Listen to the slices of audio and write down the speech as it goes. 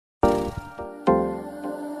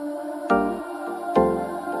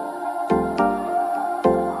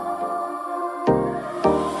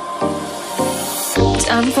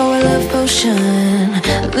Time for a love potion,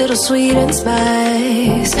 a little sweet and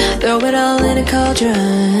spice. Throw it all in a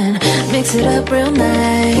cauldron, mix it up real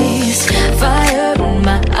nice. Fire in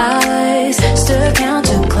my eyes, stir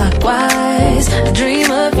counterclockwise. I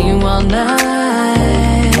dream of you all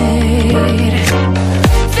night.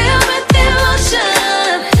 Feel with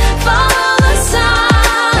devotion, follow the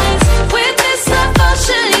signs. With this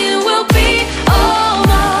devotion, you will be all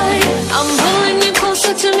mine. I'm pulling you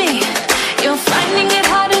closer to me. You're finding it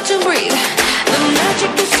harder to breathe. The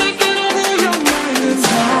magic is taking over your mind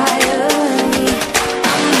entirely.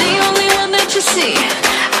 I'm the only one that you see.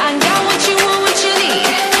 I got what you want, what you need.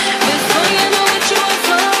 Before you know it, you are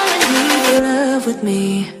falling in love with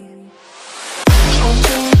me.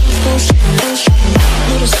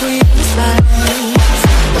 Little sweet and spice.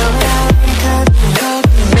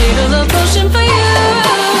 Made a love potion for you.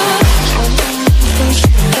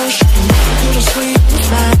 Little sweet and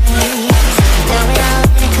spice.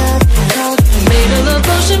 Made a love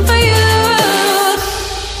potion for you.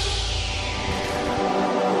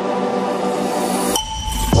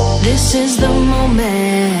 This is the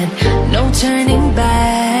moment, no turning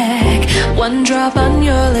back. One drop on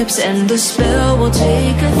your lips and the spell will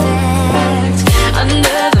take effect.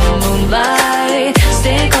 Under the moonlight,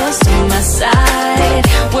 stay close to my side.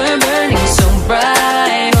 We're burning so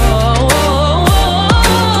bright. Oh, oh,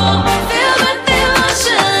 oh. Feel the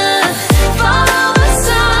devotion, follow the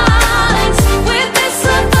signs. With this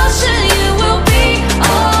devotion, you will be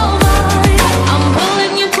all mine. I'm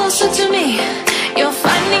pulling you closer to me. You're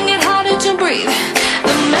finding it harder to breathe.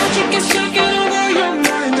 The magic is taking over your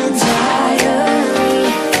mind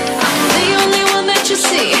entirely. I'm the only one that you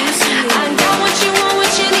see. I got what you want,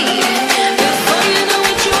 what you need. Before you know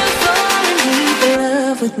it, you are falling deep in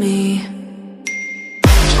love with me.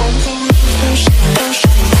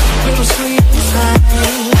 Little sweet and spice.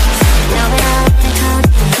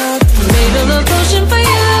 Made a love potion for you.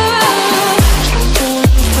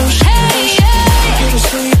 Hey, yeah. Little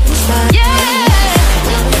sweet and spice. Yeah.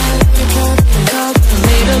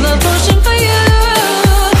 Made a love potion for you.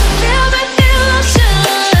 Feel the devotion,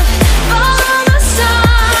 follow the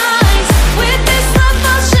signs. With this love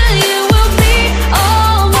potion, you will be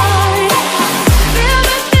all mine. Feel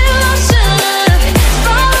the devotion,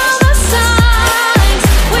 follow the signs.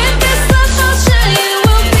 With this love potion, you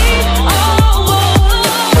will be all mine.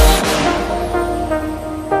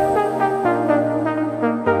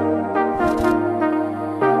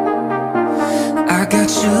 I got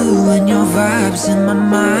you and your vibes in my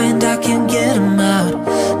mind, I can't get them out,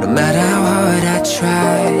 no matter how hard I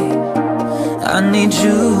try. I need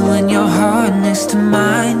you and your heart next to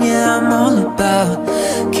mine, yeah, I'm all about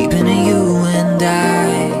keeping it you and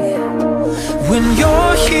I. When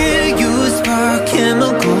you're here, you spark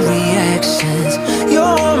chemical reactions.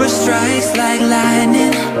 Your aura strikes like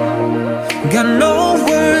lightning. Got no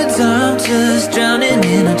words, I'm just drowning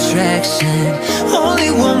in attraction.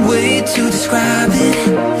 Only one way to describe it.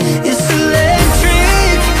 It's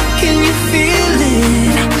electric, can you feel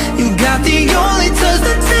it? You got the only touch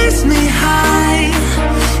that takes me high.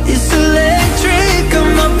 It's electric,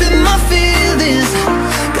 I'm up in my feelings.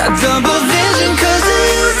 Got double vision 'cause of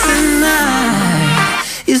you tonight.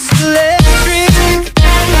 It's electric.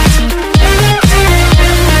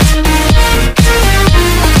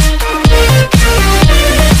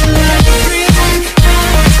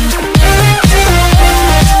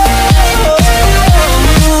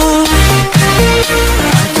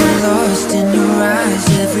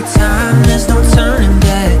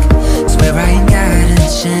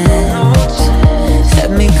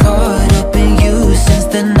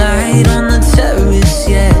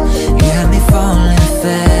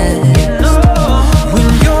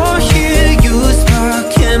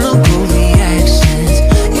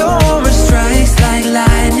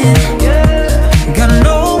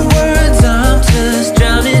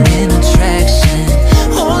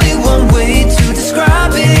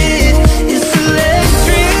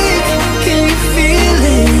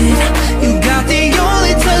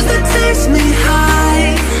 Takes me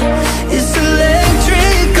high. It's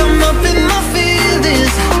electric, I'm up in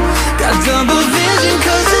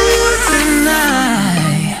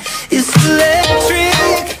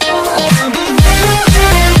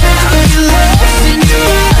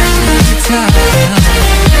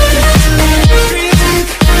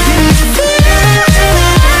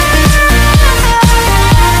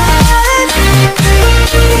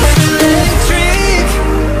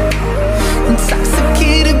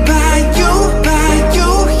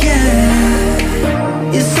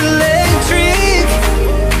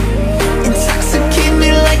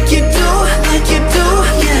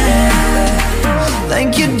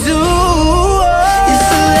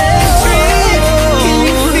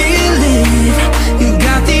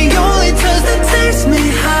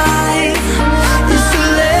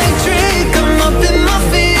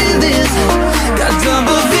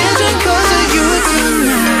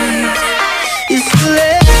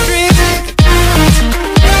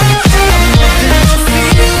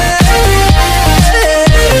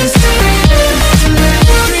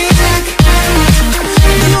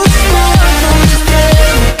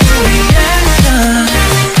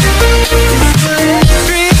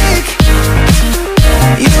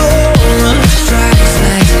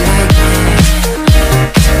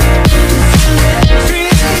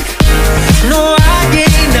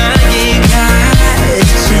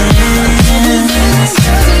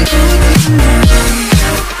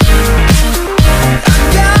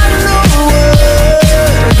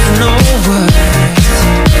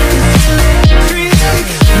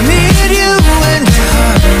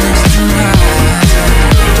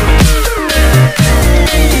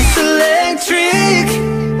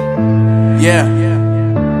Yeah.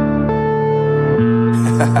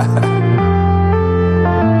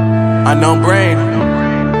 Unknown Brain,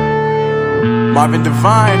 Marvin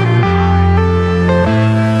Devine.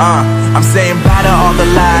 I'm saying bye to all the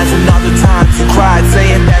lies and all the times you cried,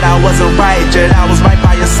 saying that I wasn't right, yet I was right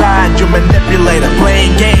by your side. You manipulator,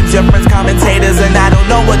 playing games, your friends commentators, and I don't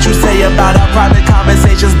know what you say about our private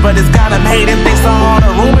conversations, but it's got them hating. Thanks to all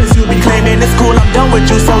the rumors you be claiming. It's cool, I'm done with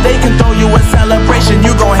you, so they can throw you a celebration.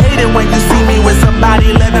 You gon' hate it when you see me with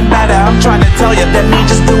somebody living better. I'm trying to tell you that me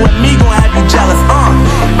just doing me gon' have you jealous.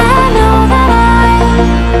 I know that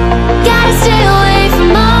I gotta stay away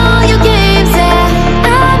from all your games, yeah.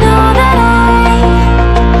 I know that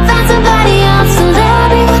I found somebody else to love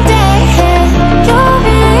me one day, yeah. You'll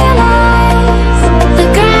realize the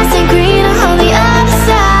grass ain't greener on the other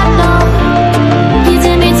side, no. You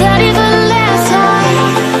did me dirty for the last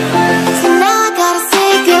time, so now I gotta say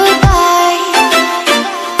goodbye.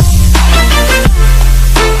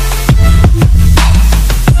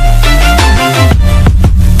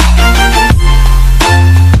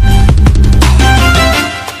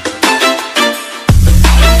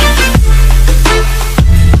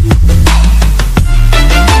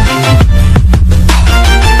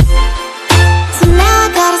 So now I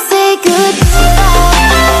gotta say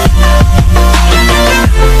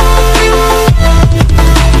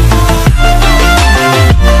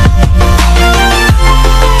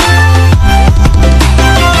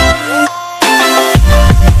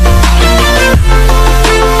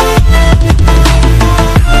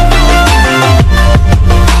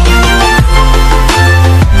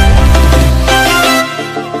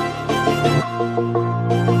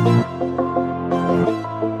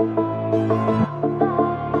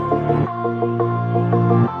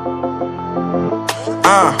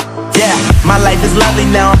Yeah, my life is lovely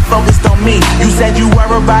now, I'm focused on me. You said you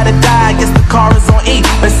were about to die, I guess the car is on E.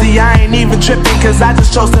 But see, I ain't even tripping, cause I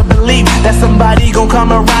just chose to believe that somebody gon'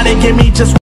 come around and give me just